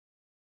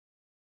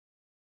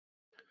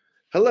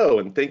Hello,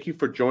 and thank you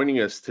for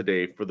joining us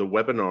today for the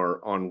webinar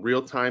on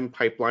real-time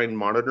pipeline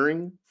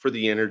monitoring for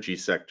the energy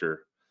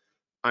sector.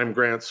 I'm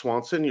Grant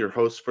Swanson, your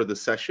host for the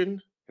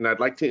session, and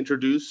I'd like to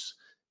introduce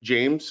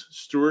James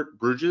Stewart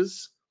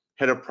Bruges,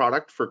 Head of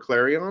Product for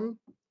Clarion,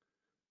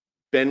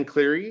 Ben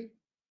Cleary,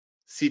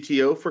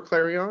 CTO for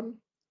Clarion,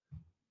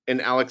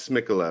 and Alex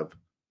Mikolev,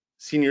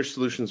 Senior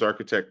Solutions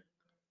Architect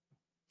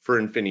for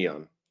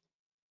Infineon.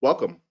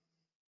 Welcome.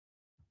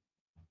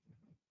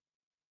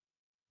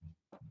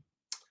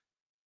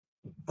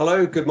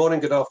 Hello, good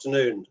morning, good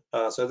afternoon.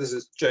 So this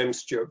is James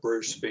Stewart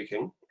Bruges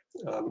speaking.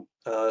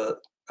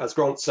 As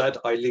Grant said,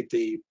 I lead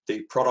the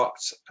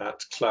product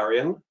at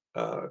Clarion.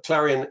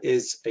 Clarion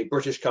is a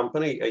British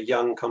company, a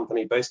young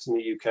company based in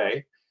the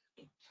UK,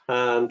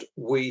 and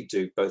we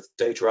do both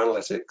data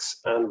analytics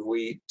and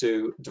we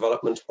do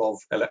development of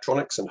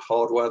electronics and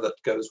hardware that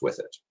goes with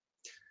it.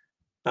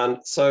 And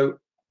so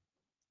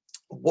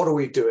what are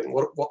we doing?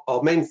 What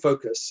our main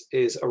focus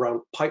is around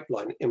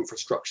pipeline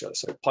infrastructure.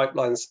 So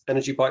pipelines,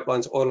 energy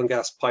pipelines, oil and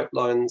gas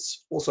pipelines,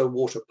 also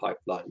water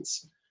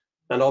pipelines.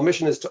 And our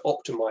mission is to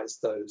optimize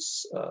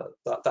those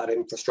that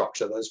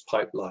infrastructure, those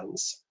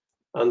pipelines.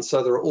 And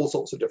so there are all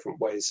sorts of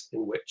different ways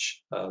in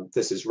which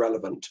this is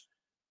relevant.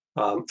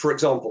 For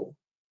example,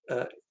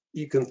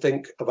 you can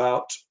think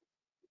about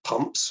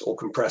pumps or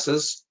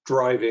compressors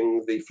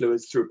driving the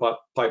fluids through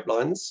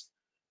pipelines.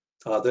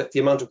 The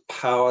amount of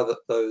power that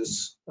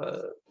those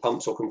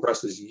pumps or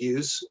compressors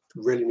use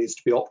really needs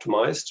to be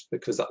optimized,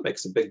 because that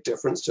makes a big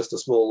difference. Just a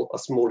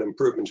small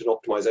improvement in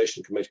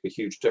optimization can make a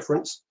huge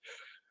difference.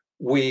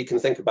 We can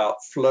think about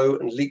flow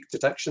and leak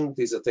detection.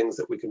 These are things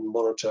that we can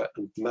monitor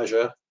and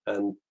measure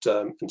and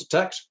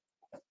detect.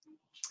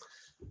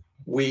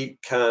 We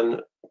can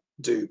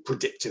do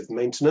predictive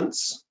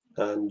maintenance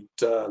and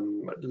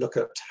look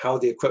at how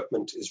the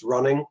equipment is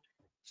running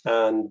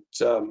and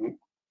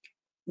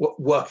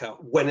work out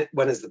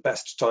when is the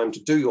best time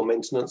to do your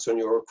maintenance on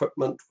your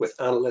equipment with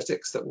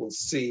analytics that will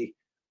see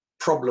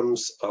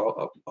problems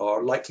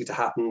are likely to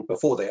happen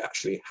before they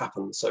actually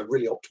happen. So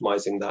really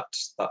optimizing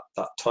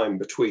that time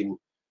between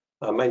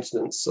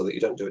maintenance so that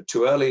you don't do it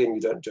too early and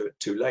you don't do it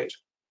too late.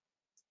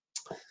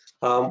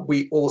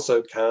 We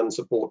also can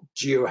support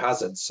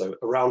geohazards. So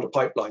around a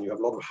pipeline, you have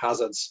a lot of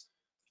hazards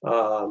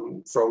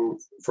from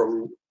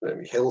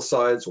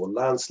hillsides or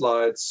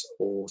landslides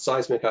or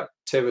seismic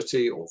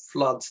activity or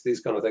floods,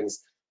 these kind of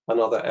things.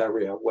 Another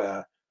area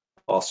where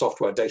our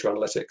software, data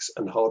analytics,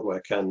 and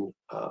hardware can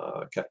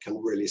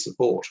really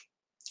support.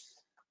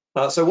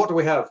 So what do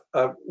we have?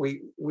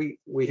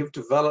 We have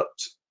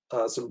developed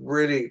some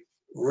really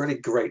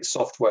great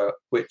software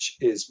which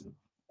is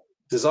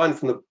designed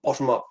from the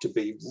bottom up to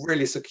be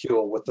really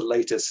secure with the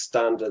latest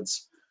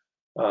standards,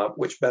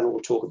 which Ben will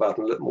talk about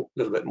in a little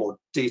bit more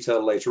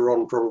detail later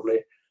on, probably.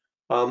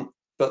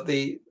 But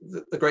the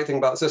great thing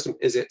about the system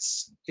is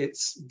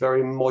it's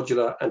very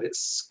modular and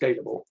it's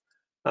scalable.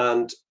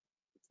 And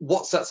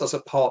what sets us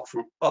apart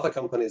from other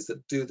companies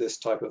that do this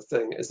type of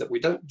thing is that we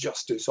don't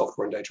just do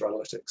software and data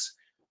analytics.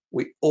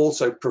 We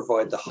also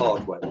provide the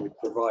hardware. We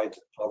provide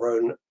our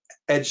own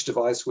edge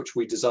device, which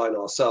we design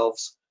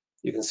ourselves.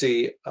 You can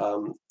see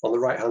on the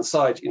right-hand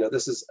side,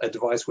 this is a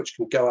device which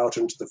can go out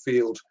into the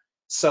field,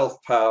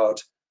 self-powered,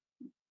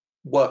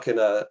 work in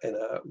a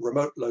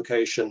remote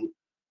location,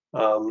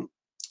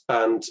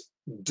 and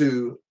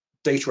do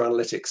data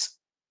analytics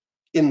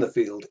in the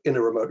field in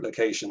a remote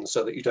location,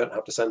 so that you don't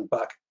have to send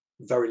back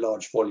very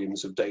large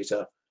volumes of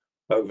data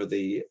over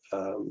the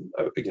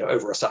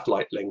over a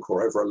satellite link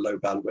or over a low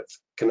bandwidth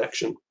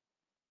connection.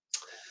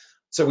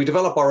 So we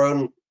develop our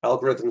own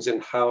algorithms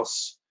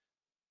in-house.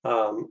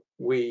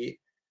 We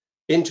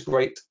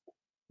integrate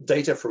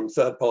data from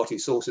third-party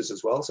sources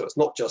as well. So it's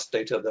not just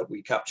data that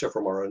we capture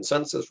from our own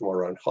sensors, from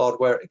our own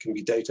hardware. It can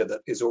be data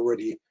that is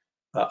already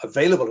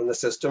available in the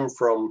system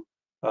from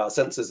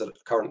sensors that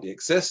currently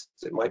exist.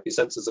 It might be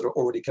sensors that are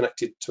already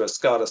connected to a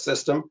SCADA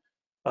system.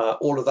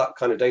 All of that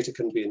kind of data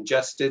can be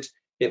ingested.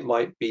 It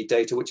might be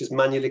data which is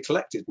manually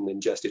collected and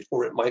ingested,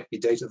 or it might be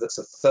data that's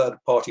a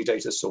third-party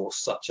data source,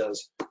 such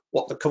as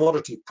what the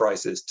commodity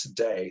price is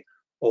today,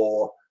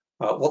 or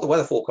what the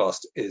weather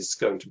forecast is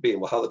going to be,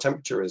 and how the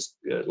temperature is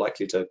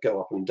likely to go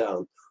up and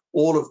down.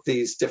 All of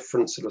these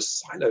different sort of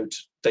siloed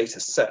data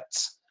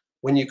sets,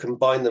 when you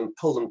combine them,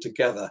 pull them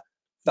together,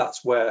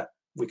 that's where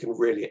we can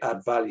really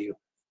add value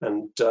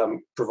and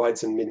provide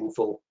some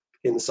meaningful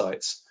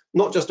insights.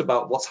 Not just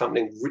about what's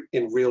happening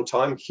in real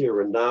time,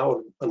 here and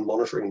now, and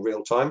monitoring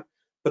real time,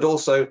 but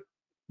also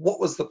what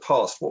was the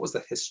past, what was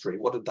the history,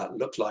 what did that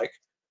look like?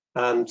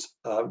 And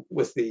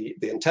with the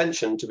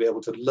intention to be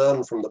able to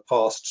learn from the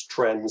past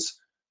trends,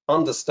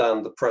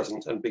 understand the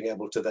present, and being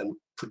able to then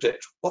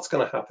predict what's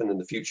going to happen in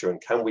the future,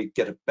 and can we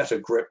get a better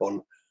grip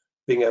on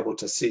being able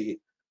to see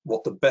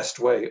what the best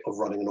way of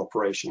running an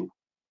operation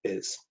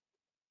is.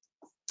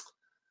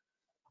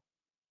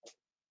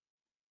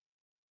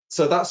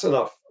 So that's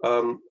enough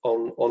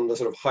on the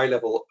sort of high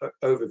level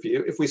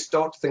overview. If we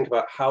start to think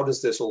about how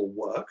does this all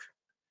work,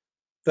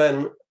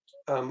 then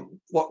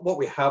what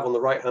we have on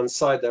the right-hand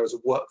side there is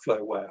a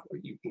workflow where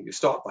you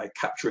start by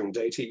capturing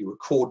data, you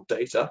record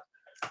data.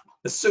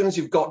 As soon as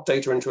you've got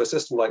data into a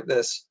system like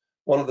this,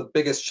 one of the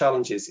biggest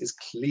challenges is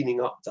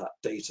cleaning up that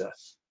data.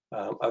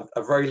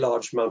 A very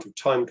large amount of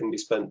time can be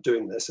spent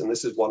doing this, and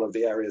this is one of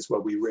the areas where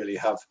we really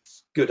have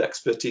good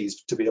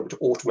expertise to be able to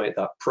automate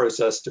that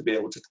process, to be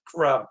able to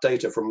grab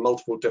data from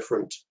multiple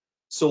different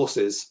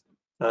sources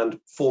and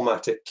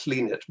format it,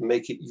 clean it,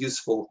 make it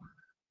useful,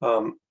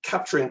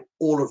 capturing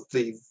all of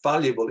the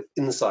valuable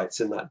insights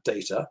in that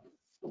data,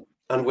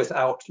 and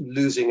without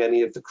losing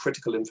any of the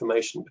critical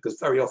information, because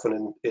very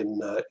often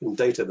in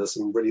data there's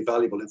some really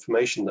valuable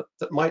information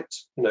that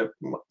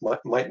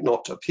might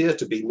not appear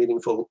to be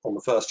meaningful on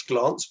the first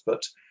glance,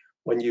 but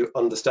when you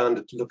understand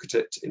it, look at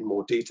it in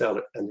more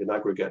detail and in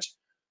aggregate,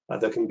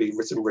 there can be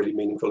some really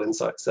meaningful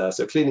insights there.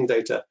 So cleaning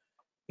data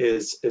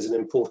is an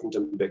important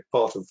and big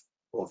part of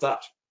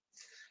that.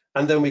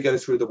 And then we go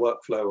through the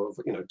workflow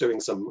of doing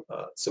some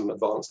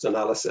advanced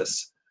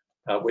analysis,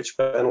 which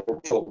Ben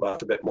will talk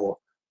about a bit more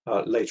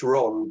later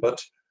on.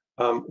 But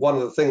one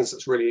of the things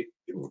that's really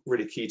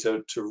key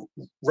to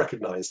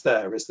recognize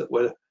there is that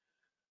we're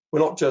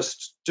not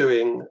just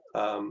doing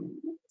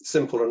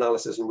simple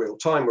analysis in real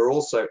time, we're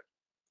also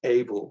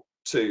able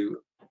to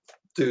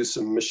do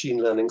some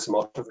machine learning, some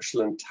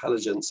artificial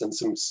intelligence, and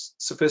some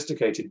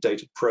sophisticated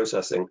data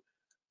processing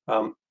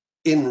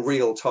in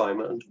real time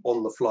and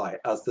on the fly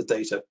as the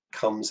data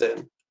comes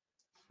in,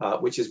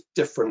 which is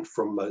different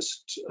from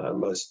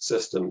most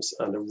systems,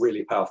 and a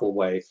really powerful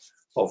way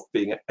of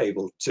being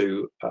able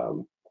to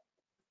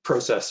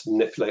process,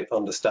 manipulate,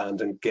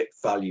 understand, and get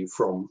value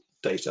from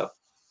data.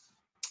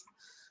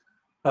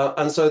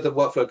 And so the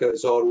workflow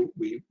goes on.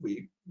 We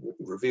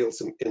reveal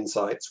some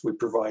insights. We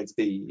provide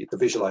the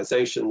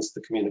visualizations,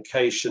 the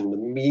communication, the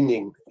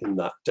meaning in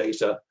that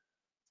data,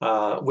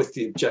 with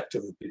the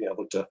objective of being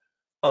able to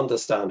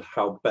understand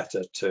how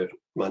better to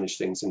manage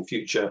things in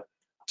future,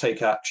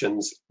 take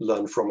actions,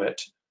 learn from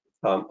it,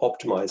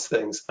 optimize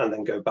things, and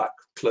then go back,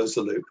 close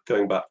the loop,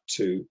 going back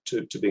to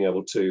being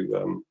able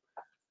to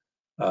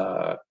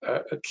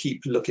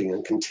keep looking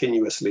and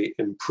continuously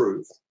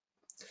improve.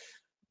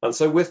 And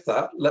so with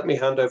that, let me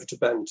hand over to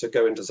Ben to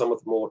go into some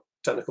of the more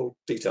technical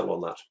detail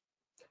on that.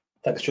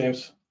 Thanks,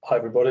 James. Hi,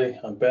 everybody.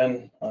 I'm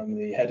Ben. I'm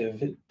the head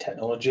of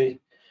technology.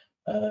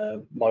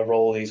 My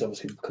role is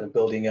obviously kind of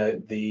building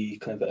out the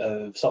kind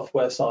of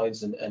software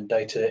sides and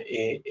data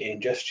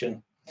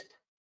ingestion,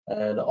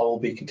 and I will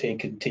be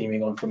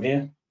continuing on from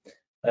here.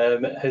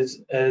 As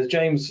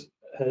James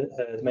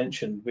has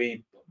mentioned,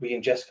 we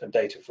ingest kind of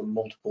data from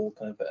multiple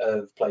kind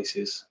of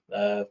places.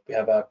 We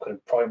have our kind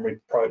of primary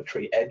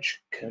proprietary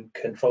edge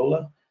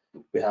controller.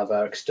 We have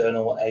our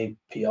external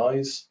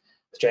APIs.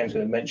 As James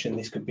kind of mentioned,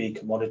 this could be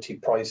commodity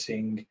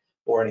pricing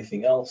or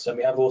anything else. And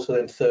we have also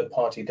then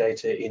third-party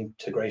data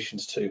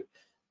integrations too.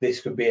 This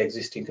could be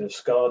existing kind of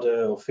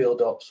SCADA or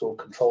field ops or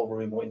control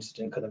room or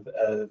incident kind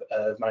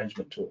of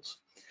management tools.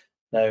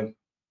 Now,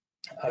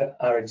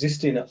 our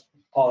existing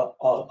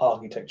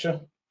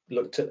architecture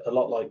looked a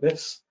lot like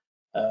this.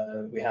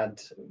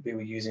 We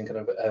were using kind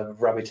of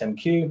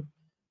RabbitMQ,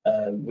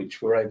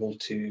 which we're able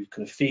to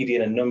kind of feed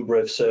in a number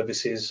of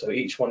services. So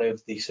each one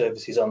of the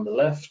services on the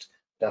left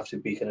would have to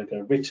be kind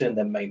of written,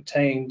 then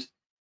maintained.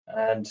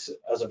 And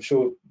as I'm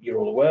sure you're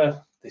all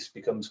aware, this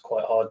becomes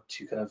quite hard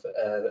to kind of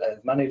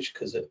manage,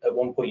 because at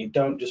one point you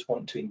don't just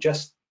want to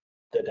ingest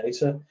the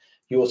data,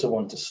 you also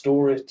want to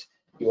store it,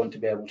 you want to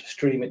be able to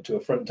stream it to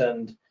a front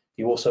end,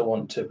 you also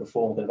want to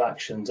perform kind of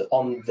actions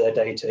on the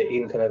data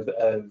in kind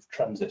of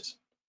transit.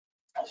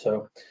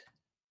 So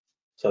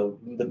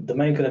the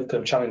main kind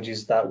of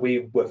challenges that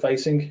we were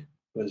facing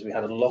was we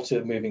had a lot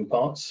of moving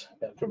parts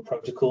from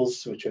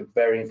protocols which are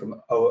varying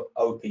from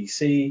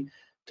OPC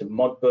to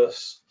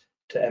Modbus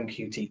to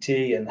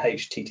MQTT and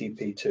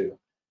HTTP2.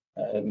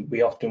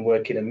 We often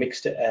work in a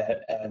mixed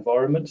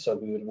environment, so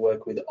we would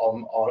work with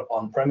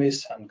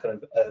on-premise and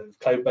kind of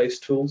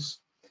cloud-based tools.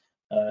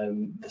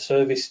 The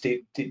service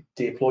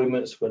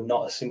deployments were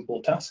not a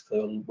simple task.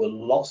 There were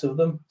lots of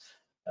them.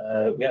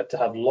 We had to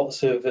have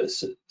lots of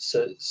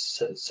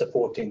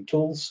supporting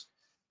tools.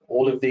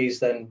 All of these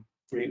then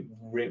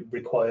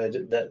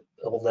required that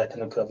all their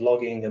kind of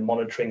logging and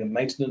monitoring and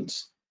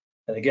maintenance.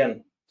 And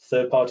again,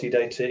 third-party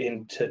data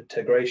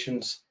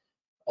integrations,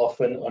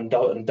 often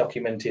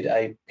undocumented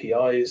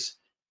APIs,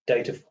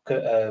 data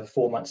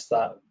formats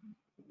that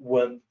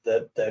weren't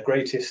the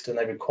greatest, and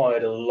they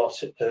required a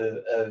lot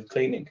of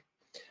cleaning.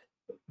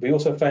 We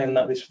also found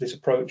that this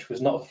approach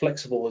was not as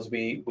flexible as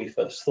we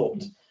first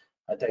thought.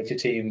 Our data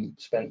team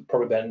spent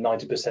probably about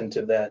 90%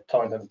 of their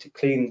time having to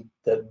clean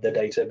the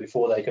data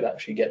before they could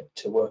actually get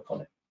to work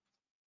on it.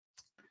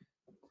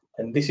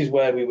 And this is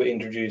where we were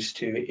introduced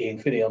to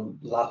Infineon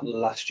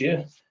last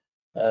year,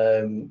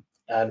 and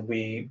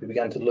we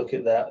began to look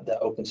at that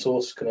open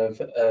source kind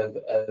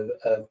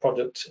of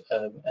product,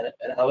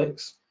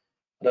 Alex.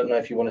 I don't know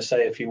if you want to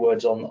say a few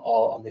words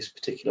on this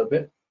particular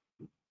bit.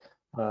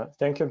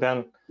 Thank you,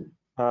 Ben.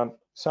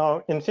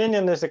 So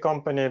Infineon is a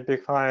company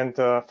behind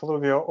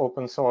Fluvio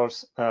open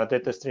source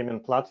data streaming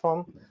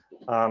platform.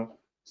 We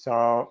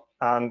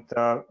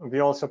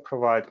also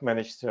provide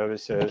managed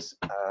services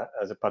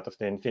as a part of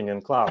the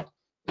Infineon Cloud.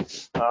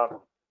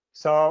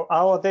 So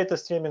our data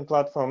streaming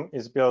platform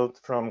is built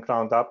from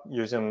ground up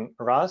using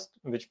Rust,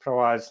 which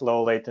provides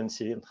low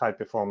latency and high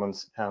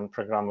performance and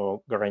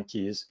programmable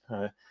guarantees.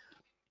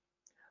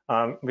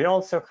 We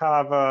also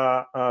have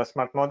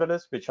smart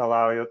modelers, which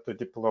allow you to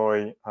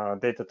deploy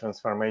data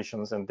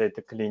transformations and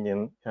data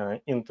cleaning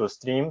into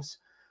streams,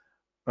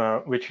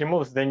 which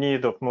removes the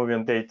need of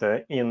moving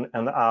data in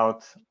and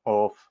out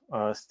of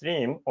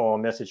stream or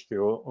message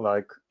queue,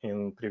 like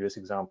in previous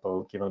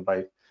example given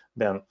by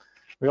Ben.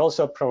 We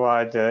also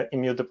provide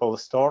immutable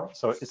store,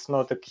 so it's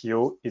not a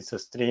queue, it's a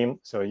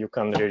stream, so you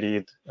can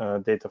read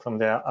data from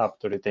there up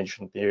to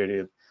retention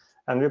period.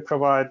 And we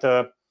provide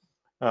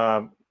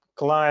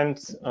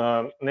client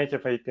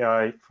native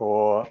API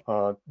for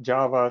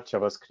Java,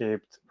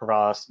 JavaScript,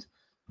 Rust,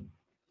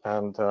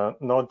 and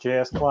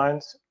Node.js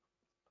clients.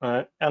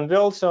 And we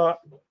also,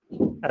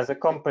 as a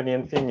company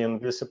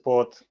Infineon, we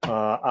support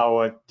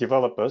our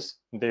developers.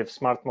 They have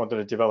Smart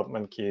Modeler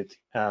Development Kit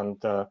and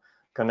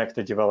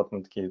Connected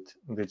Development Kit,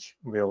 which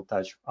we'll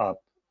touch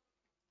up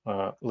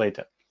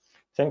later.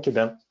 Thank you,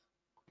 Ben.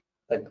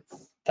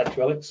 Thank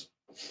you, Alex.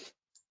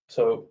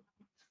 So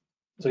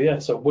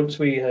once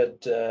we had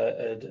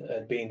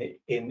been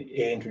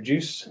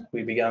introduced,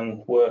 we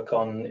began work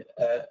on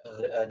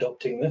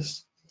adopting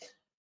this.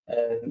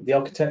 The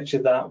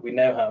architecture that we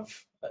now have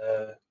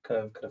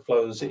kind of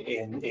flows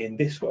in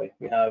this way.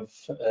 We have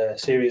a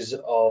series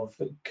of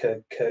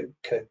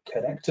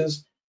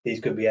connectors. These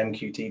could be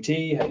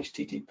MQTT,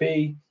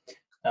 HTTP,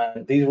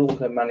 and these are all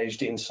kind of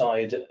managed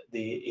inside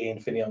the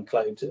Infineon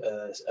Cloud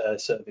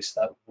service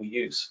that we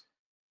use.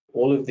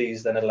 All of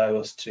these then allow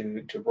us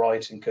to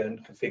write and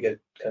configure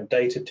kind of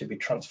data to be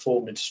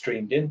transformed and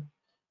streamed in.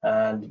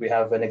 And we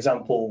have an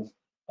example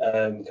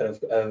kind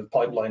of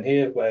pipeline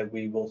here where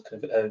we will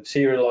kind of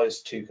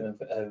serialize to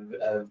kind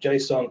of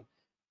JSON.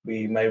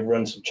 We may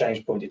run some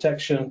change point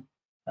detection,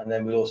 and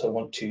then we also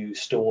want to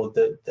store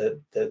the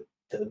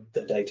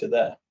data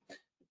there.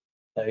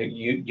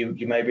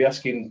 You may be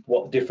asking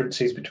what the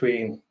difference is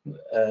between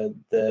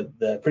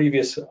the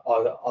previous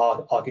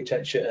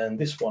architecture and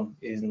this one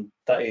is, and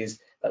that is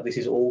that this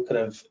is all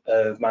kind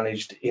of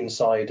managed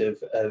inside of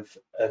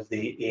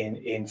the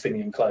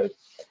Infineon Cloud.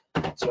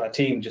 So our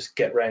team just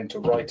get around to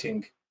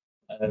writing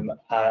the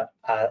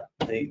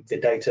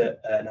data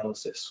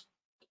analysis.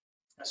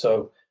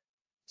 So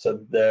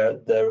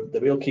the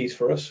real keys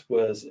for us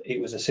was it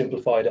was a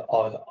simplified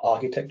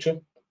architecture.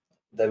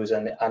 There was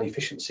an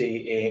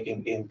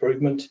efficiency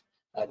improvement.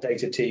 Our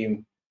data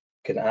team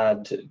can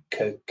add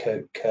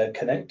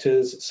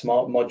connectors,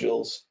 smart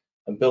modules,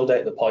 and build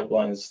out the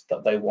pipelines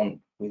that they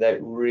want without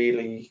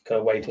really kind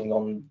of waiting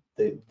on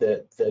the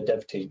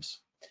dev teams.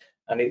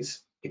 And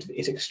it's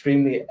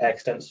extremely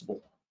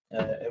extensible,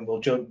 and we'll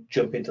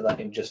jump into that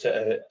in just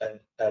a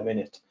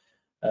minute.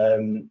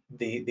 The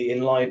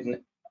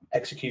inline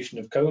execution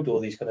of code, or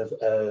these kind of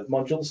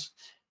modules,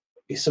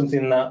 is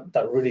something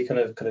that really kind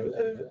of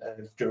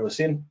drew us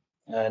in,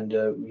 and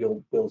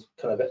we'll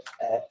kind of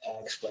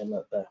explain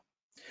that there.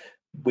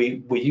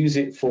 We use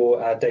it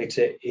for our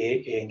data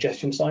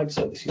ingestion side,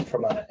 so this is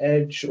from our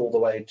edge all the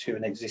way to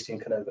an existing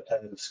kind of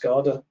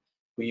SCADA.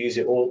 We use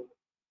it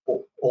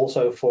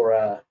also for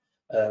our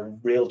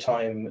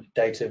real-time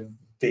data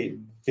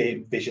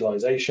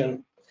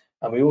visualization,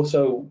 and we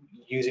also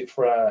use it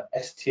for our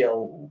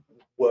STL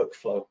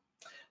workflow.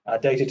 Our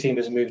data team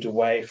has moved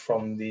away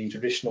from the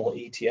traditional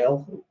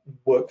ETL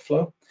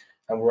workflow,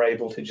 and we're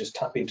able to just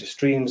tap into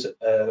streams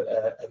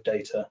of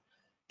data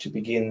to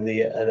begin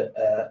the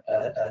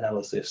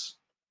analysis.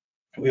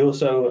 We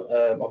also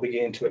are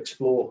beginning to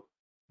explore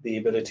the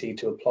ability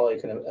to apply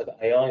kind of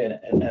AI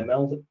and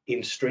ML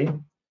in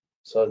stream.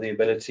 So the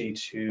ability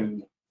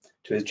to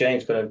as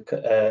James kind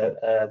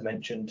of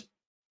mentioned,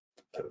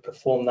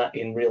 perform that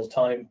in real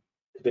time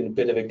has been a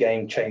bit of a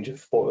game changer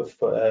for us.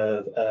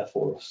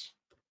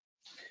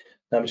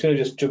 Now I'm just going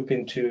to just jump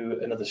into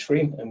another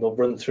screen, and we'll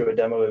run through a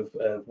demo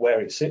of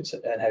where it sits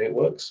and how it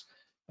works.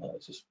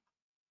 Just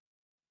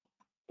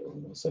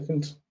 1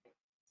 second.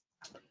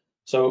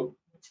 So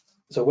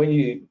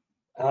when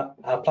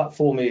our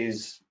platform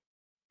is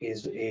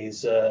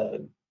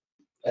an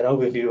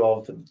overview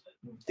of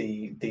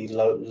the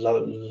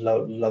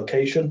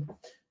location.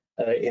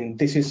 In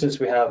this instance,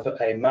 we have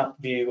a map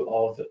view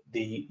of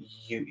the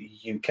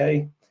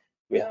UK.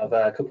 We have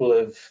a couple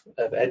of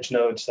edge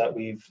nodes that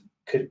we've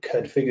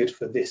configured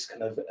for this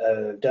kind of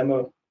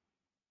demo.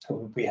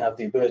 We have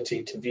the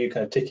ability to view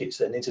kind of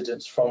tickets and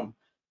incidents from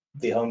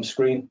the home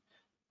screen.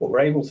 What we're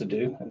able to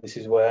do, and this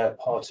is where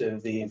part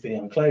of the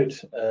Infineon Cloud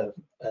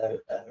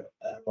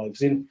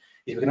arrives in,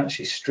 is we can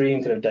actually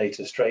stream kind of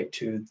data straight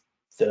to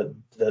the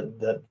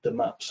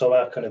map. So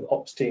our kind of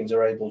ops teams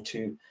are able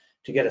to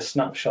get a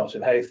snapshot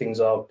of how things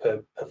are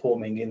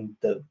performing in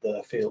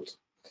the field.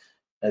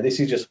 Now, this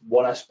is just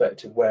one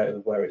aspect of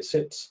where it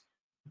sits.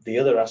 The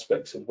other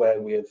aspects of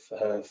where we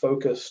have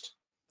focused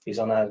is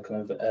on our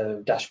kind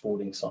of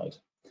dashboarding side.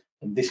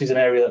 And this is an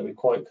area that we're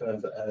quite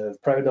kind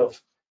of proud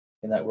of,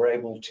 in that we're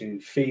able to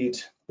feed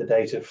the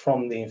data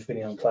from the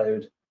Infineon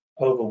cloud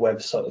over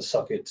web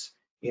sockets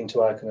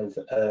into our kind of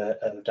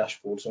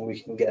dashboards, and we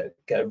can get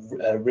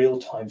a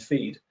real-time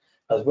feed,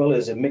 as well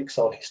as a mix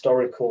of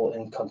historical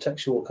and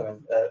contextual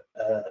kind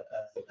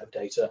of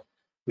data,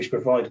 which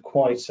provide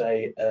quite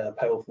a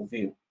powerful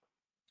view.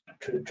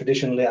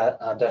 Traditionally,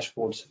 our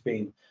dashboards have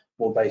been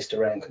more based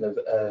around kind of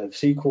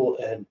SQL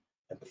and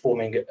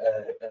performing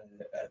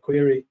a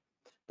query.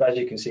 But as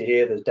you can see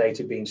here, there's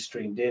data being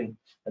streamed in,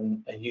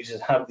 and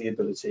users have the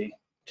ability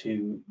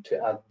to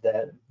add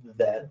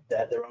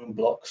their own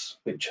blocks,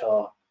 which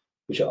are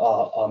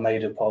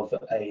made up of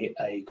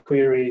a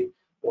query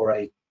or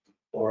a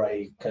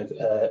kind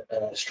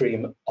of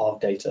stream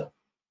of data.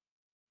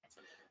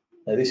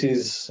 Now, this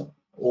is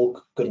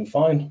all good and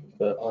fine,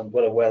 but I'm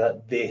well aware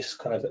that this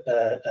kind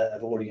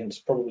of audience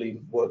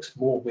probably works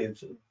more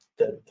with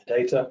the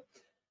data.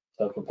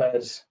 So I've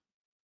prepared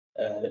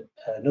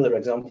another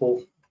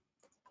example,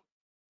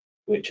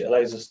 which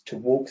allows us to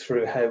walk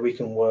through how we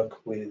can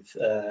work with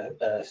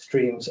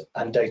streams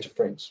and data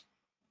frames.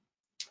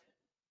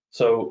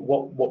 So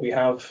what we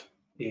have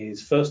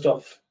is, first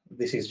off,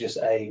 this is just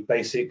a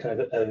basic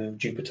kind of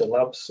Jupyter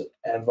Labs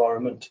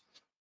environment.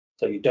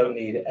 So you don't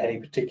need any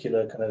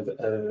particular kind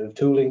of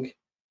tooling.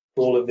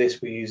 For all of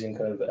this, we're using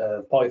kind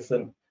of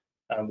Python,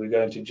 and we're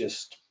going to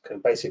just kind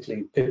of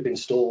basically pip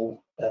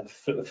install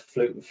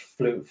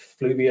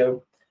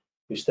Fluvio,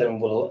 which then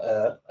will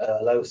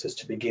allow us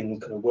to begin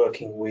kind of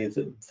working with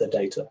the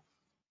data.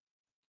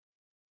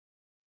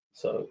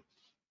 So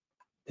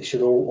this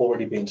should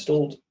already be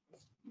installed.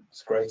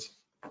 That's great.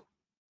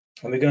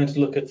 And we're going to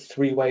look at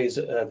 3 ways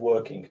of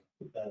working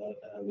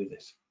with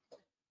this.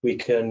 We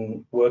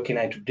can work in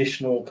a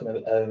traditional kind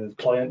of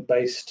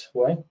client-based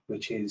way,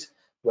 which is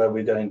where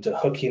we're going to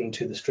hook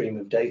into the stream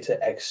of data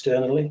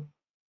externally,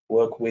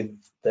 work with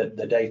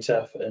the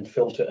data and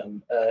filter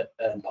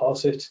and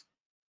parse it.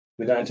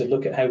 We're going to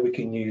look at how we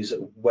can use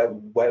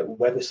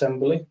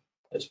WebAssembly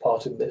as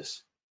part of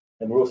this.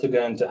 And we're also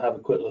going to have a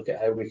quick look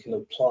at how we can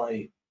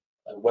apply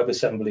a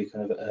WebAssembly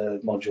kind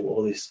of module,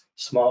 or this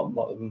smart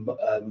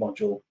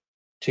module,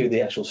 to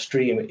the actual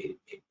stream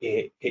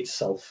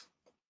itself.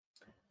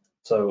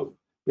 So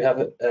we have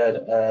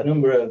a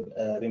number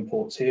of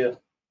imports here.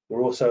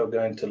 We're also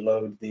going to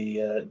load the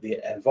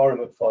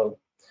environment file,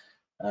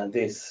 and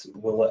this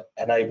will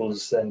enable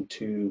us then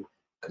to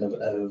kind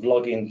of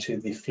log into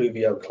the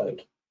Fluvio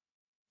cloud.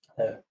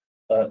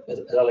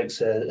 As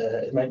Alex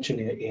mentioned,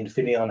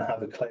 Infineon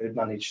have a cloud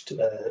managed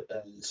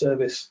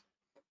service,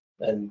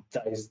 and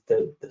that is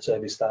the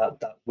service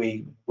that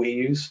we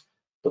use.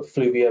 But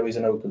Fluvio is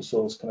an open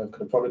source kind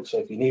of product, so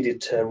if you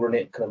needed to run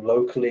it kind of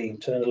locally,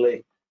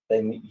 internally,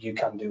 then you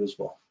can do as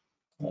well.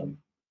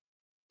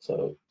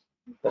 So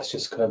let's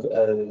just kind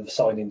of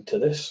sign into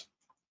this.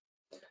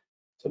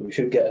 So we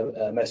should get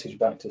a message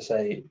back to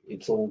say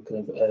it's all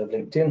kind of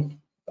linked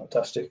in.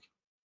 Fantastic.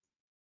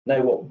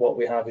 Now what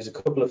we have is a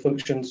couple of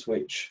functions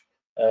which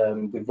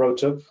we've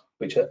wrote up,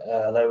 which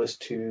allow us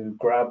to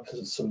grab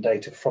some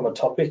data from a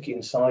topic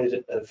inside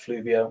of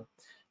Fluvio,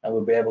 and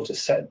we'll be able to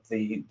set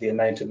the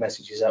amount of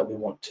messages that we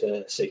want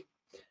to see.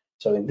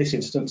 So in this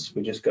instance,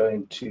 we're just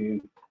going to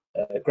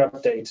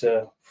grab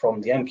data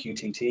from the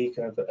MQTT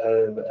kind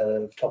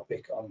of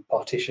topic on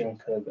partition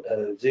kind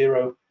of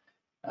 0,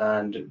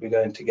 and we're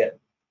going to get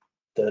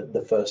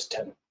the first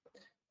 10.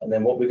 And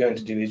then what we're going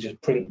to do is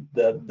just print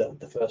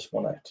the first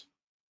one out.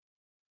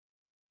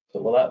 So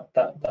well,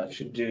 that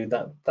should do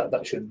that.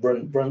 That should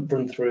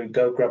run through,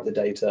 go grab the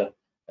data,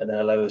 and then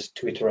allow us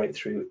to iterate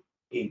through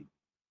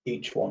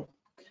each one.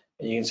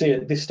 And you can see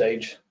at this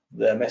stage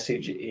the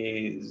message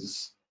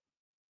is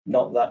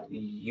not that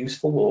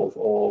useful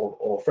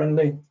or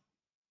friendly.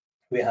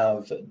 We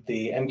have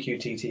the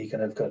MQTT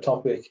kind of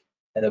topic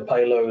and a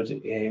payload,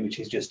 which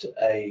is just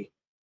a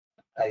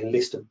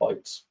list of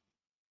bytes.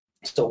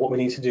 So what we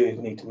need to do is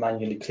we need to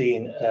manually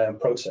clean and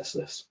process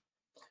this.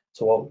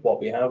 So what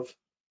we have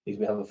is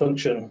we have a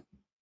function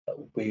that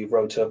we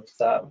wrote up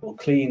that will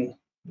clean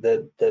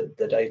the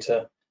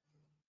data,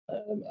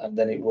 and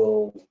then it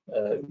will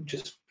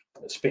just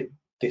spit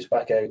this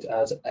back out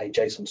as a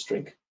JSON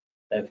string.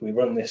 And if we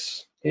run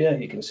this here,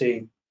 you can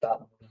see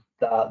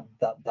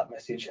that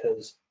message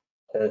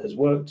has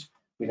worked.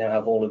 We now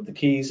have all of the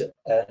keys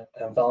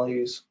and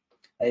values,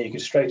 and you can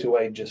straight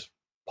away just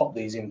pop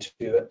these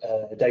into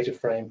a data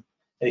frame.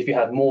 And if you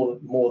had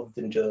more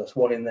than just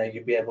one in there,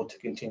 you'd be able to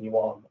continue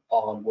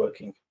on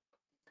working.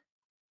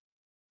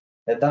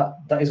 Now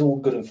that is all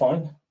good and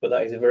fine, but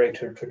that is a very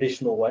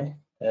traditional way,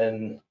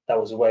 and that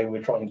was the way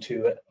we're trying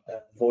to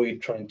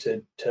avoid trying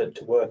to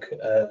work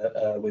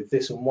with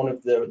this. And one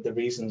of the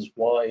reasons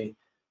why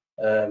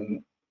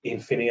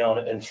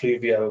Infineon and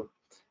Fluvio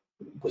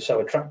were so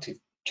attractive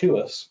to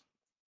us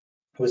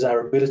was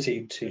our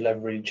ability to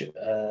leverage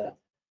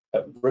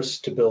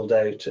Rust to build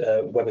out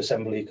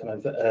WebAssembly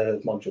kind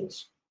of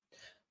modules.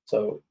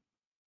 So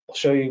I'll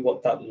show you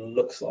what that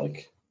looks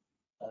like.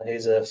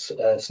 Here's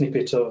a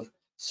snippet of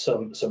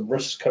some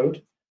Rust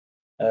code.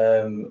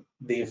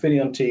 The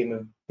Infineon team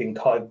have been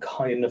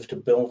kind enough to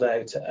build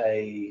out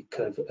a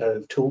kind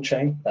of tool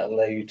chain that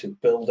allow you to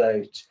build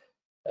out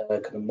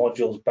kind of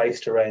modules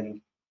based around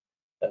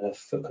kind of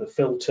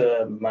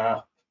filter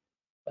map,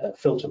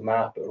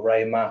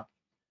 array map,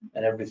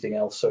 and everything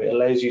else. So it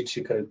allows you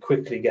to kind of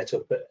quickly get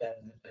up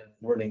and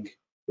running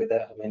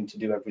without having to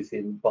do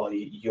everything by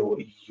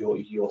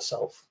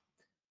yourself.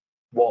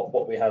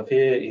 What we have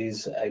here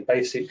is a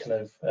basic kind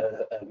of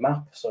a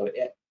map. So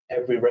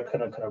every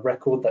kind of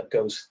record that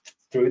goes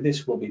through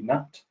this will be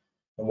mapped.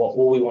 And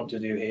all we want to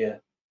do here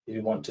is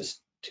we want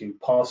to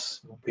pass.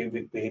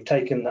 We've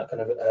taken that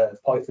kind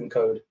of Python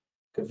code,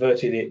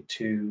 converted it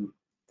to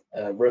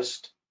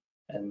Rust,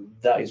 and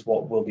that is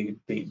what will be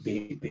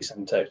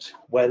sent out.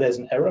 Where there's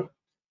an error,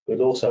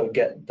 we'll also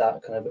get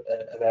that kind of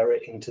error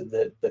into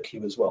the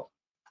queue as well.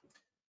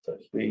 So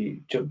if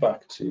we jump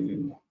back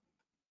to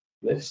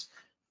this,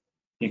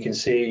 you can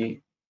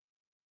see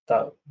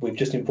that we've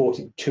just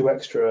imported 2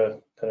 extra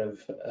kind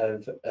of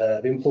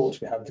imports.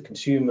 We have the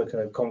consumer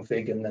kind of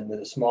config and then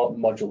the smart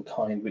module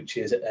kind, which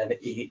is an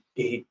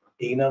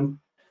enum.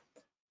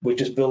 We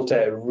just built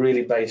out a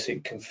really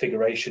basic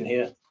configuration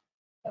here,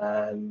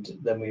 and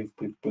then we've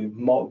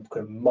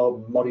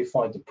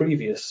modified the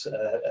previous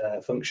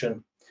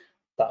function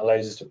that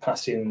allows us to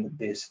pass in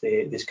this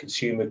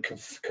consumer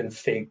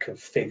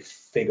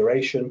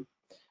configuration,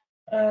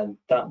 and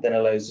that then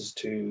allows us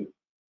to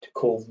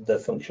call the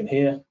function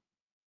here.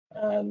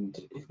 And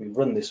if we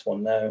run this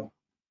one now,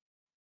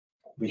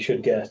 we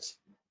should get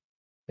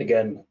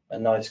again a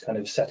nice kind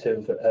of set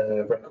of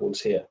records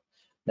here.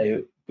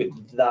 Now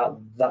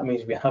that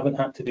means we haven't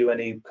had to do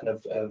any kind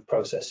of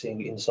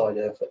processing inside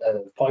of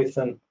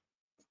Python.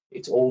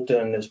 It's all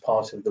done as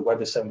part of the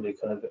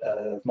WebAssembly kind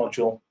of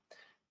module.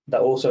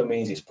 That also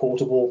means it's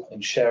portable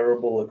and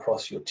shareable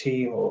across your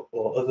team or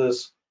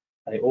others,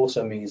 and it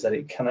also means that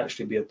it can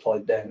actually be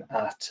applied down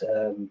at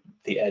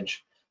the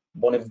edge.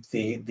 One of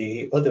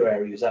the other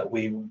areas that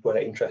we were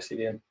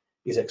interested in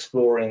is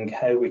exploring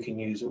how we can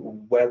use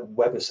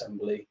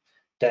WebAssembly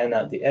down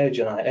at the edge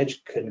on our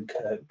edge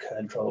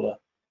controller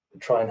to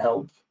try and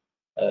help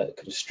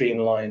kind of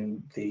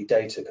streamline the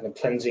data kind of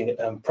cleansing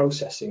and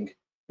processing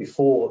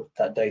before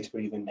that data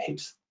even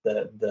hits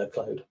the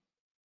cloud.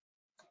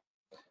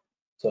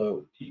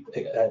 So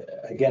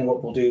again,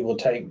 what we'll do, we'll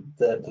take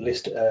the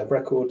list of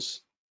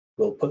records,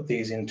 we'll put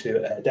these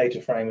into a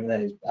data frame, and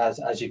then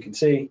as you can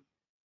see,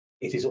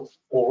 it is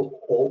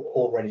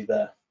already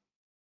there.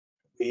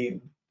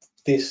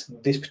 This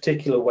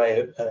particular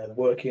way of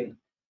working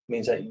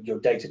means that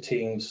your data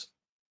teams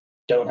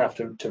don't have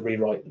to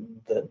rewrite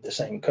the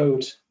same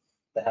code.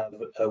 They have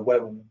a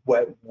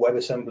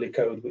WebAssembly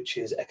code which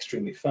is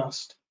extremely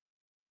fast,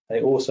 and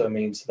it also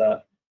means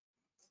that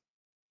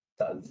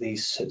the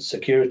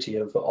security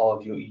of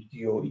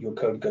your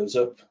code goes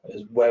up,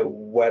 as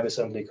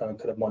WebAssembly kind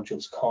of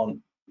modules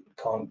can't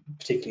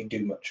particularly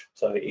do much.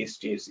 So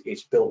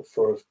it's built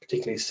for a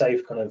particularly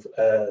safe kind of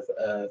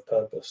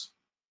purpose.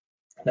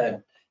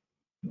 Now,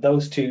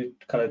 those two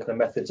kind of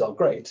methods are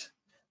great,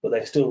 but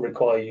they still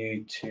require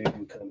you to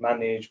kind of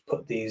manage,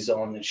 put these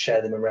on, and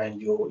share them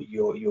around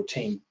your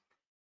team.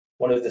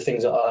 One of the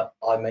things that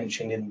I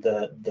mentioned in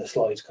the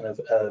slides kind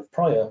of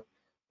prior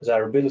was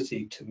our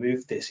ability to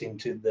move this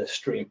into the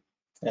stream,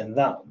 and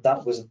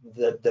that was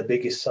the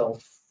biggest sell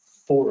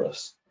for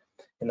us,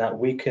 in that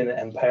we can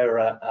empower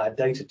our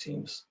data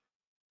teams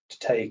to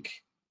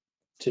take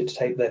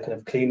their kind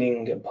of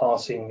cleaning and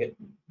parsing,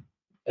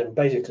 and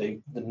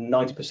basically the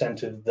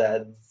 90% of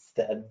their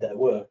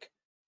work,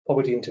 pop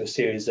it into a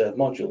series of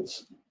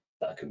modules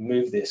that can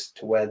move this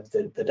to where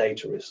the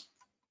data is.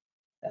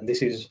 And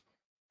this is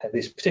how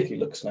this particularly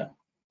looks now.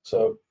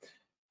 So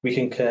we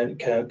can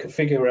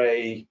configure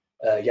a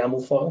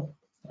YAML file,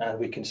 and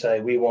we can say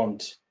we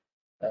want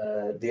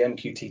the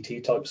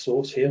MQTT type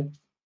source here.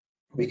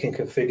 We can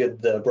configure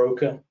the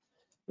broker.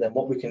 Then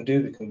what we can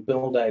do, we can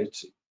build out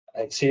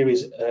a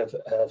series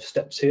of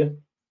steps here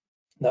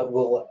that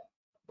will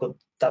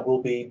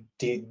be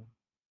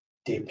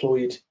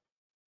deployed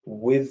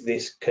with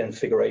this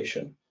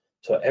configuration.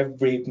 So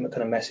every kind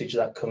of message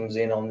that comes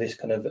in on this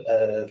kind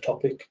of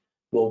topic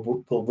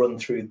will run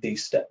through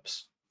these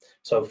steps.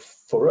 So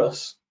for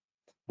us,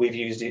 we've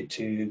used it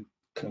to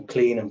kind of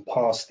clean and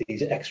parse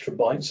these extra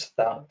bytes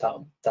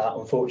that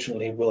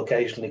unfortunately will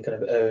occasionally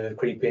kind of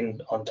creep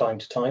in on time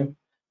to time.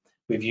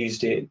 We've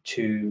used it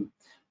to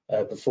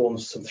perform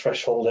some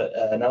threshold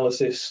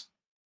analysis,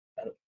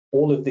 and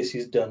all of this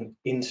is done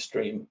in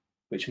stream,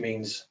 which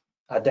means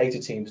our data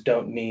teams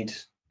don't need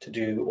to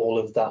do all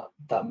of that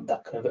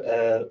kind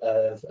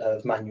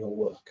of manual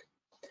work.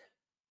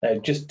 Now,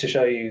 just to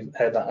show you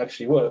how that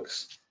actually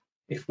works,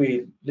 if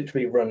we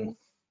literally run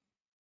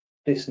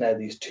this now,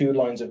 these 2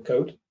 lines of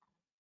code,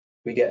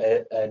 we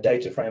get a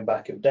data frame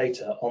back of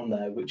data on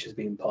there which has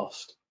been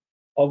parsed.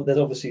 There's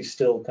obviously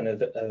still kind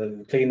of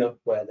a cleanup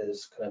where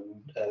there's kind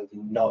of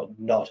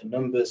not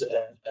numbers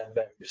and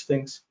various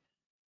things,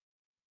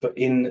 but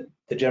in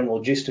the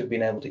general gist of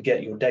being able to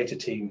get your data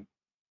team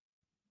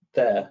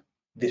there,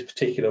 this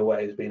particular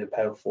way has been a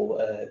powerful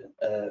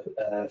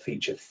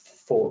feature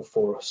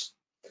for us.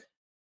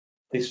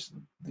 This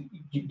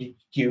you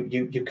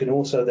can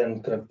also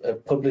then kind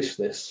of publish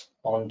this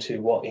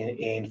onto what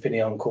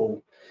Infineon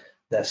call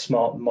their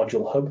Smart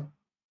Module Hub.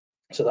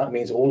 So that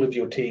means all of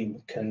your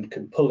team can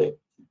pull it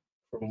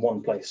from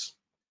one place.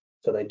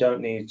 So they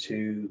don't need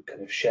to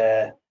kind of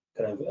share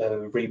kind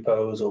of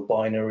repos or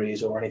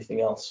binaries or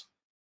anything else.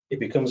 It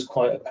becomes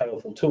quite a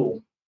powerful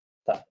tool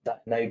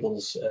that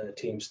enables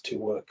teams to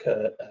work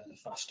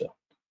faster.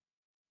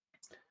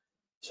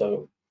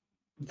 So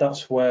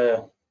that's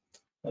where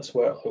I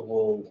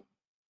will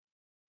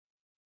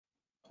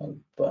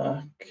come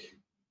back,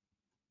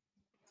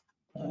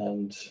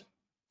 and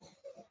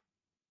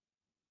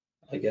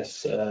I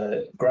guess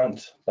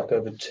Grant, back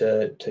over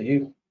to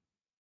you.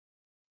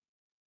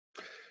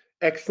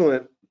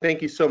 Excellent.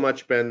 Thank you so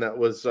much, Ben. That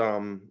was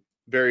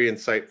very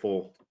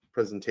insightful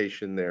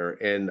presentation there.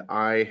 And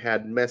I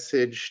had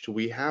messaged,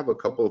 we have a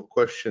couple of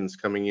questions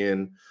coming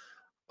in.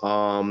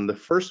 The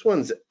first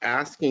one's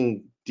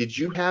asking, did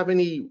you have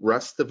any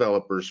Rust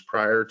developers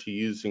prior to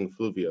using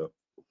Fluvio?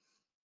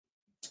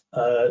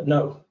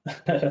 No.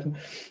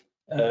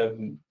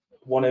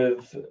 One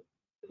of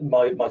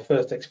my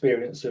first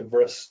experience of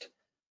Rust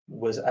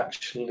was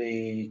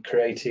actually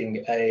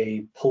creating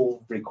a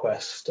pull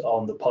request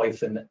on the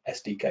Python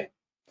SDK.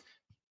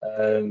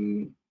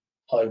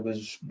 I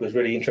was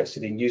really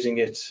interested in using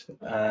it,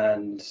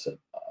 and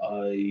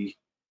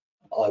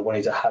I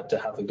wanted to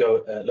have a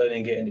go at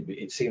learning it, and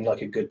it seemed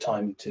like a good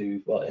time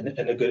to, well, in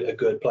a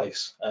good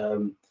place.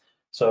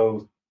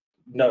 So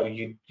no,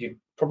 you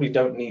probably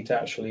don't need to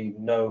actually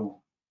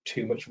know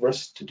too much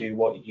Rust to do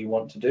what you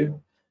want to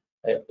do.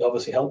 It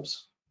obviously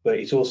helps, but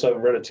it's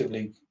also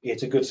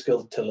it's a good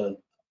skill to learn,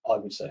 I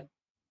would say.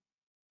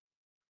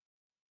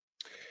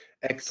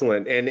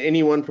 Excellent. And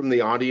anyone from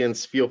the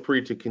audience, feel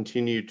free to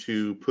continue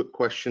to put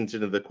questions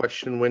into the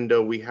question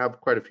window. We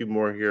have quite a few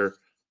more here.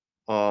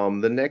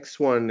 The next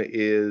one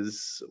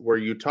is where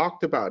you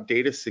talked about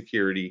data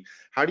security.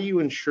 How do you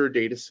ensure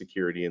data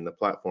security in the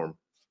platform?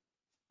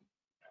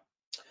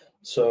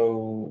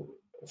 So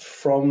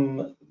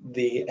from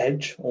the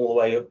edge all the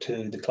way up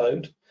to the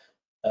cloud,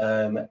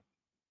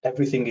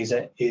 everything is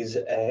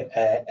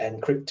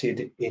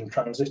encrypted in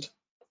transit.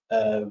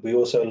 We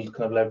also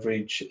kind of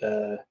leverage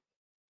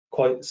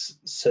quite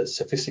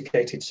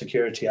sophisticated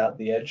security at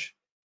the edge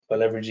by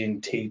leveraging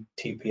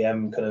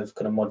TPM kind of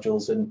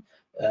modules and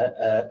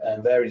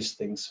various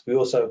things. We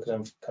also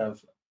kind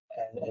of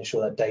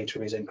ensure that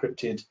data is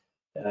encrypted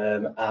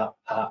at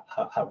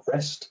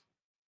rest,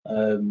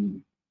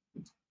 and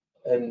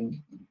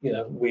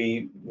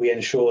we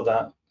ensure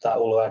that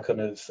all of our kind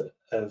of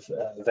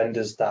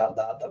vendors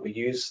that we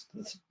use,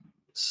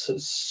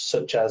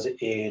 such as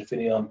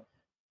Infineon,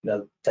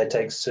 they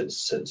take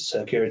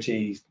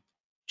security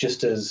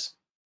just as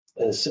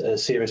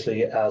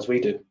seriously as we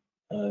do.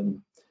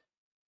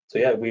 So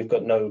yeah, we've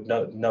got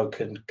no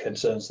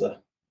concerns there.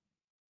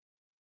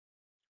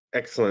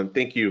 Excellent,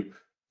 thank you.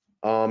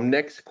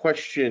 Next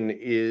question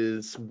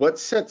is, what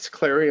sets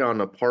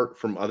Clarion apart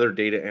from other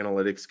data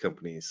analytics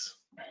companies?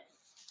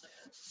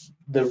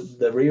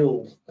 The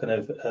real kind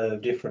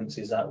of difference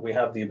is that we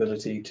have the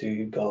ability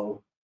to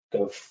go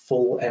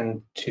full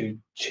end to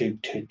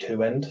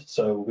end.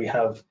 So we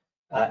have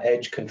our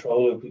edge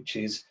controller, which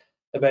is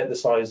about the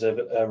size of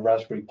a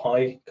Raspberry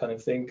Pi kind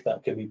of thing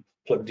that can be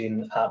plugged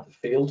in at the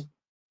field.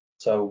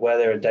 So where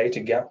there are data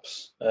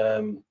gaps,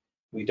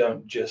 we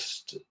don't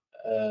just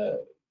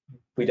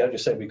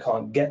say we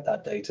can't get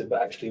that data,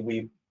 but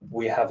actually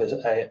we have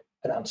an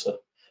answer.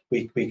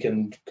 We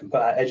can put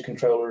our edge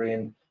controller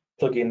in,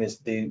 plug in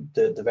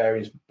the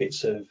various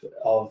bits of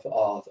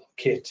our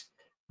kit.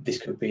 This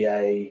could be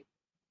a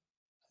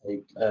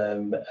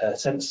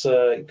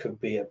sensor, it could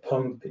be a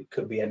pump, it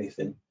could be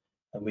anything,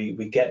 and we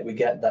get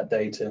that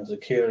data and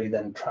securely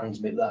then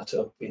transmit that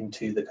up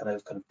into the kind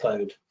of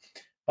cloud.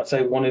 I'd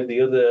say one of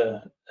the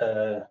other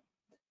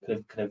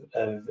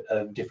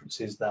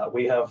differences that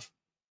we have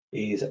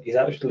is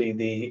actually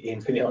the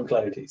Infineon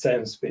cloud. It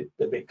sounds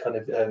a bit kind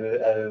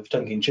of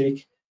tongue in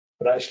cheek,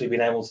 but actually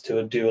being able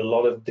to do a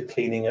lot of the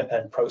cleaning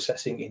and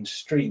processing in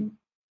stream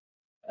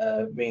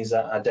means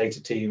that our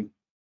data team,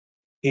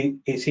 it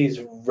is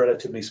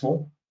relatively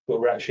small,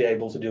 but we're actually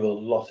able to do a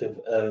lot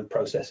of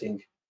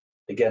processing,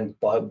 again,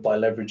 by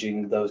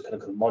leveraging those kind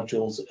of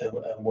modules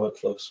and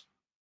workflows.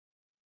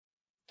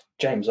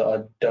 James,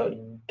 I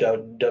don't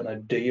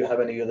know, do you have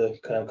any other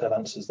kind of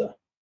answers there?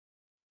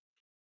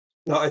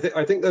 No, I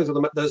think those are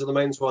the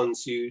main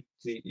ones you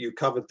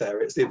covered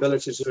there. It's the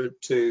ability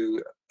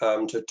to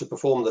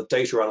perform the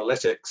data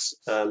analytics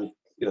and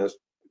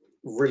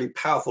really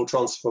powerful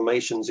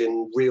transformations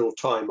in real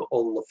time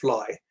on the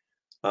fly,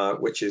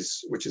 which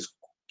is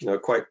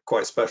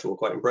quite special,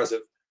 quite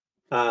impressive.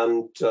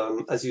 And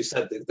as you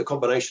said, the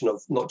combination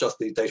of not just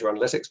the data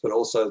analytics but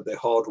also the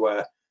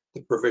hardware,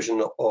 the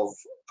provision of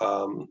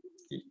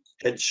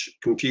edge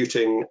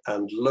computing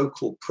and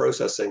local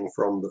processing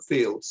from the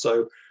field.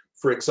 So,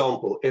 for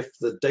example, if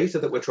the data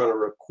that we're trying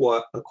to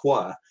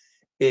acquire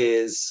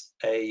is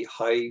a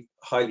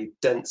highly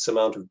dense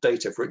amount of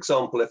data. For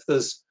example, if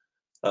there's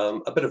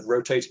a bit of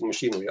rotating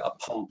machinery, a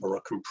pump or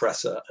a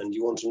compressor, and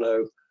you want to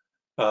know,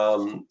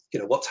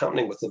 what's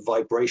happening with the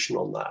vibration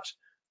on that.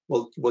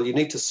 Well, you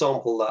need to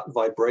sample that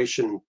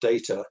vibration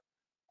data,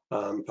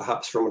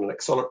 perhaps from an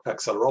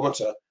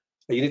accelerometer.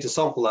 You need to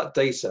sample that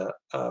data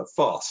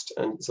fast,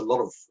 and it's a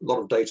lot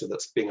of data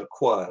that's being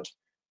acquired.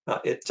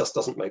 It just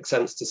doesn't make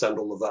sense to send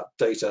all of that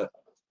data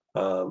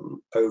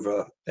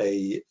over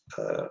a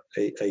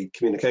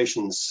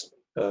communications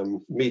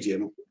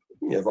medium,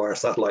 via a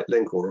satellite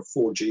link or a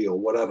 4G or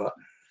whatever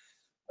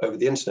over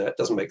the internet. It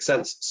doesn't make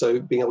sense. So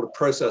being able to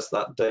process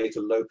that data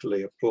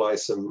locally, apply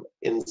some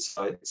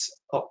insights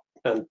up,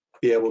 and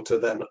be able to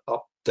then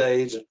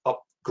update,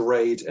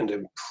 upgrade, and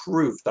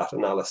improve that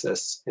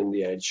analysis in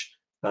the edge,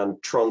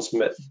 and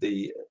transmit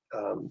the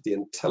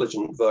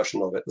intelligent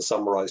version of it, the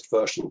summarized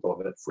version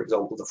of it, for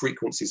example, the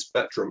frequency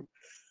spectrum.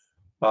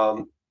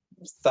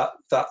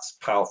 That's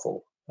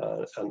powerful,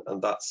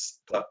 and that's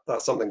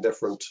something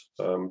different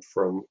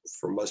from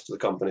most of the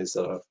companies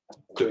that are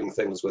doing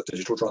things with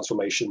digital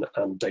transformation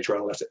and data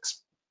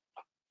analytics.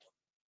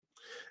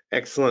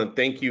 Excellent,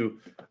 thank you.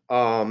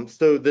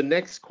 So the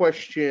next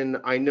question,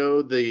 I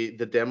know the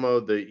demo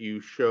that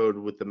you showed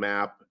with the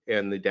map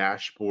and the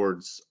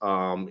dashboards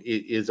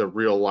is a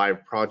real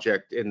live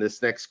project, and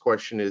this next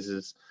question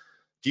is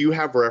do you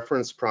have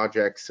reference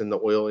projects in the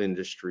oil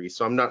industry?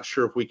 So I'm not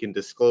sure if we can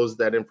disclose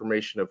that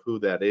information of who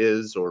that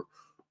is, or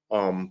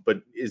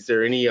but is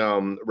there any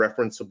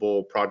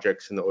referenceable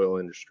projects in the oil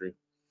industry?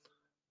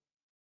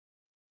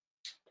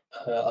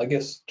 I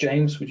guess,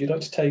 James, would you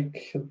like to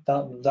take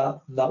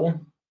that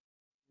one?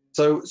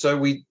 So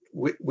we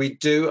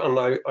do,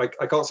 and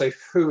I can't say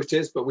who it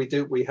is, but we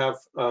do. We have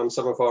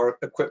some of our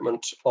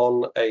equipment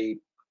on a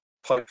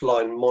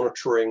pipeline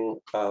monitoring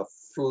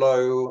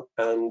flow,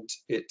 and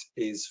it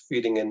is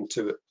feeding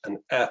into an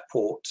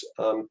airport.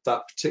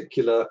 That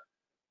particular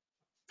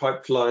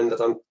pipeline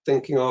that I'm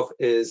thinking of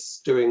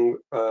is doing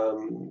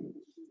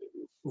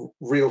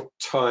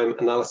real-time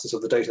analysis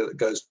of the data that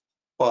goes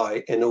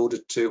by in order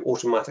to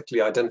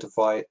automatically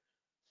identify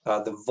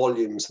the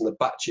volumes and the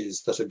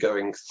batches that are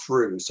going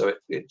through. So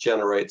it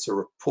generates a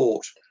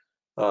report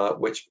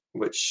which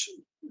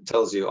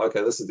tells you,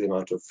 okay, this is the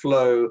amount of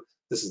flow,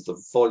 this is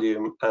the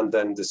volume, and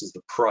then this is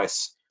the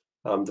price,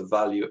 the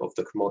value of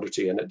the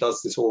commodity. And it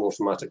does this all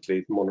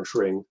automatically,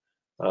 monitoring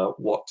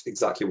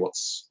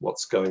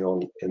what's going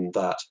on in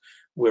that.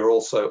 We're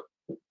also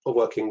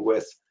working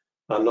with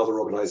another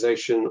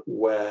organization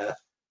where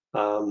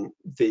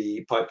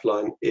the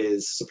pipeline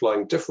is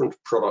supplying different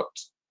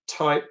product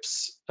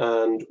types,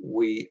 and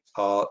we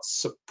are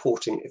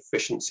supporting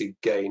efficiency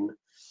gain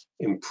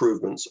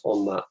improvements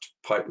on that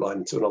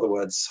pipeline. So in other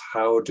words,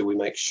 how do we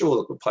make sure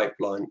that the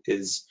pipeline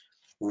is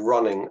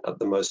running at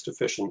the most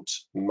efficient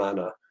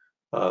manner,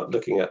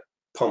 looking at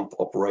pump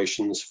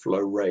operations, flow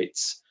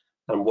rates,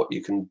 and what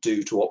you can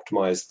do to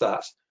optimize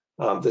that.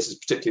 This is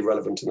particularly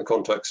relevant in the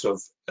context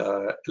of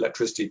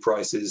electricity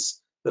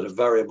prices that are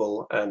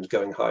variable and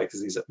going high,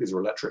 because these are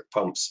electric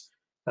pumps.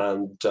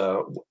 And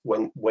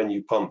when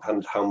you pump,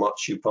 and how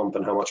much you pump,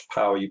 and how much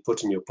power you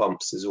put in your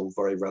pumps is all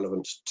very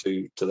relevant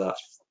to that.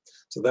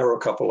 So there are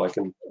a couple I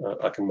can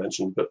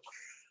mention, but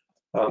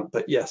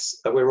yes,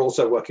 we're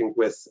also working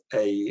with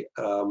a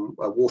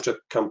water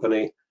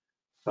company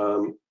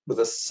with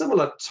a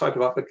similar type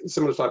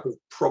of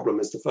problem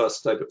is the first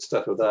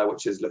step of there,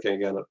 which is looking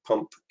again at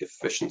pump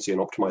efficiency and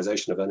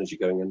optimization of energy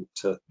going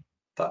into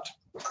that.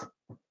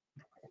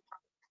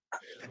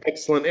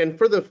 Excellent. And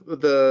for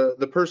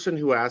the person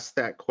who asked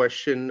that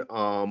question,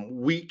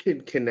 we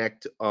can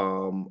connect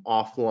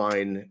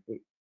offline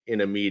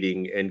in a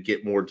meeting and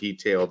get more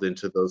detailed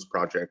into those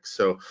projects.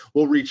 So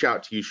we'll reach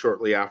out to you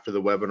shortly after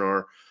the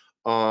webinar.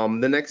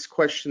 The next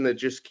question that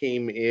just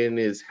came in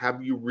is,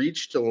 have you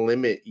reached a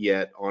limit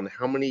yet on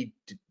how many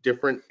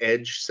different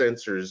edge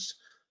sensors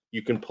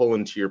you can pull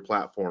into your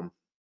platform?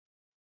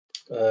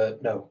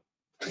 No.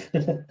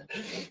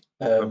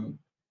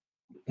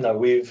 No,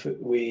 we've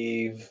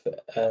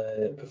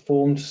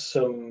performed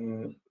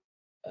some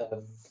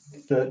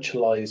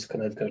virtualized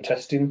kind of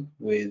testing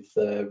with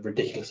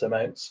ridiculous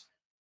amounts.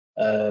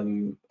 I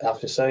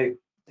have to say,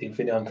 the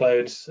Infineon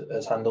Cloud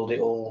has handled it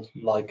all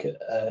like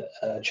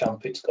a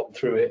champ. It's gone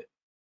through it,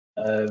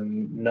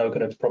 no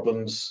kind of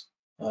problems.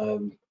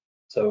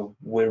 So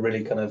we're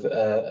really kind of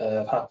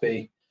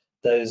happy.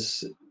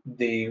 There's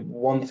the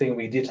one thing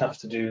we did have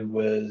to do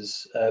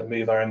was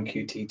move our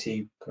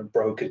MQTT kind of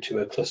broker to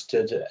a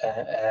clustered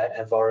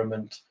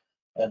environment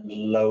and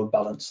load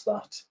balance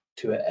that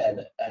to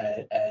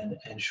and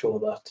ensure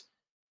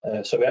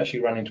that. So we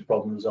actually ran into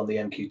problems on the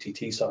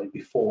MQTT side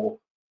before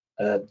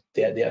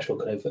the actual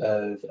kind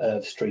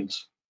of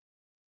streams.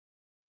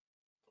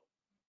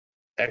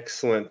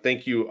 Excellent,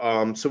 thank you.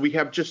 So we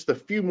have just a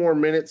few more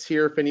minutes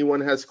here. If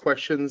anyone has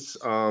questions,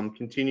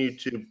 continue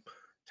to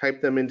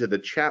type them into the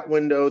chat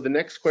window. The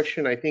next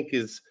question I think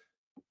is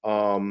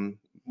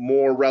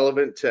more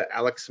relevant to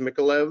Alex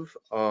Mikolev.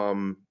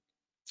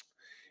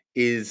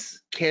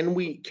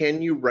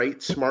 can you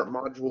write smart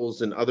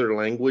modules in other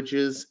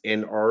languages,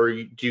 and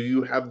do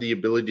you have the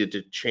ability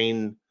to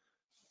chain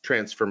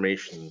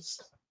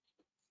transformations?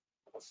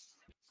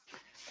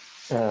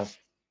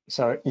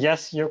 So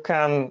yes, you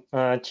can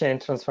chain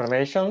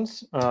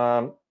transformations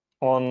on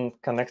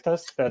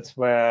connectors. That's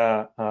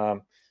where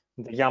the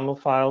YAML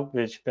file,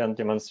 which Ben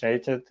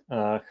demonstrated,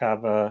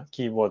 have a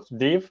keyword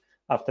div.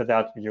 After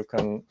that, you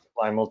can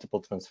apply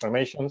multiple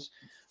transformations.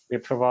 We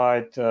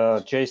provide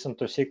JSON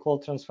to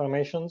SQL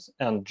transformations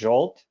and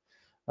JOLT,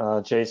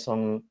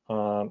 JSON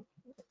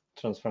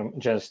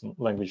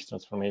language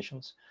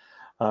transformations,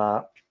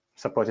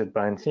 supported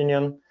by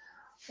Infineon.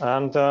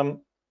 And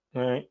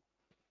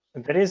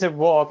there is a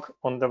work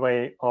on the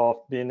way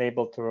of being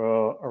able to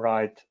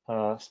write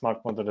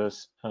smart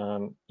modulars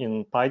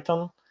in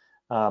Python,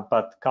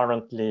 but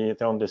currently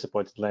the only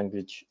supported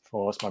language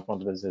for smart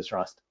modulars is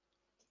Rust.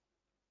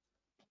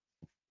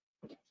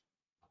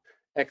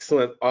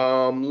 Excellent.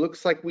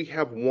 Looks like we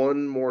have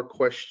one more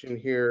question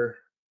here.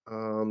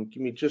 Give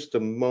me just a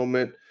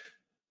moment.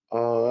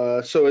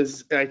 I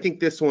think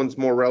this one's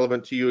more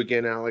relevant to you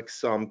again,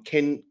 Alex.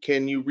 Can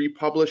you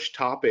republish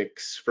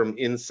topics from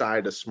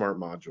inside a smart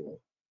module?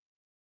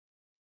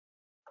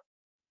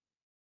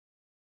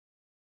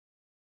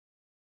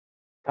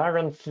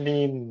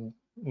 Currently,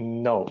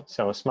 no.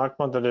 So smart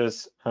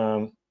modulars.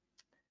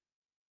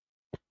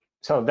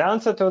 So the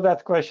answer to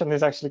that question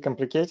is actually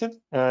complicated.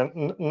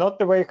 Not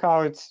the way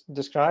how it's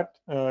described.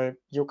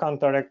 You can't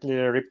directly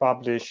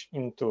republish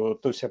into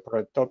two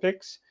separate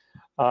topics,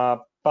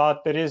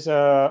 but there is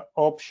an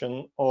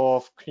option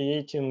of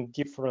creating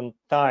different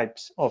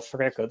types of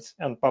records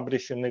and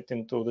publishing it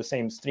into the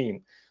same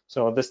stream.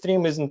 So the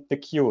stream isn't the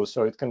queue,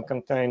 so it can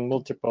contain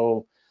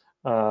multiple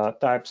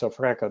types of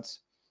records.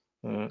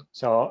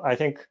 So I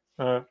think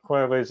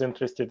whoever is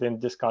interested in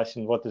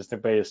discussing what is the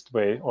best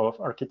way of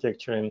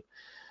architecturing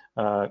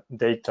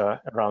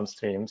data around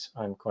streams,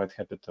 I'm quite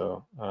happy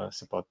to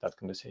support that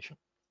conversation.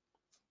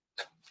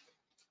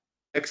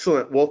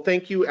 Excellent. Well,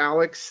 thank you,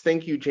 Alex.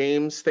 Thank you,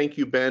 James. Thank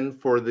you, Ben,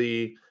 for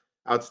the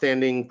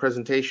outstanding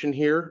presentation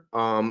here.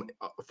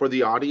 For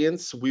the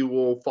audience, we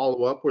will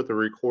follow up with a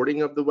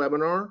recording of the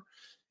webinar,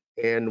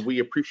 and we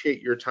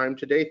appreciate your time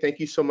today. Thank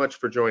you so much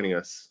for joining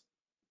us.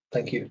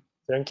 Thank you.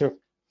 Thank you.